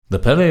The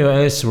Pele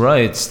Yoetz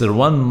writes that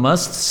one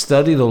must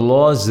study the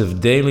laws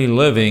of daily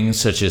living,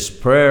 such as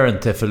prayer and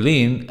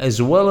tefillin, as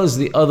well as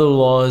the other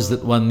laws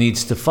that one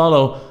needs to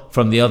follow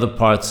from the other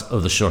parts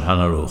of the Shulchan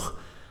Aruch.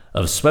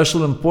 Of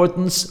special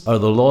importance are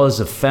the laws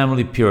of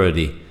family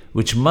purity,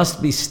 which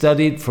must be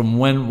studied from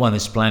when one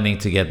is planning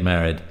to get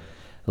married.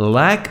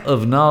 Lack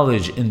of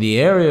knowledge in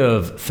the area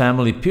of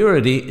family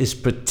purity is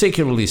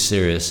particularly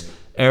serious.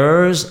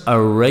 Errors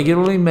are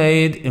regularly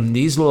made in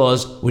these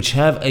laws, which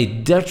have a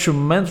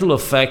detrimental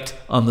effect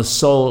on the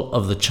soul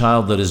of the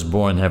child that is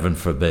born, heaven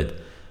forbid.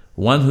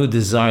 One who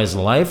desires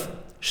life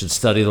should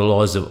study the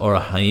laws of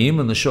Orach Hayim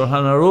in the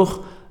Shulchan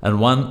Aruch,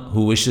 and one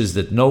who wishes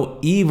that no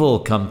evil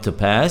come to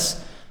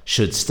pass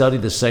should study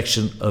the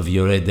section of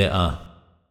Yoreh De'ah.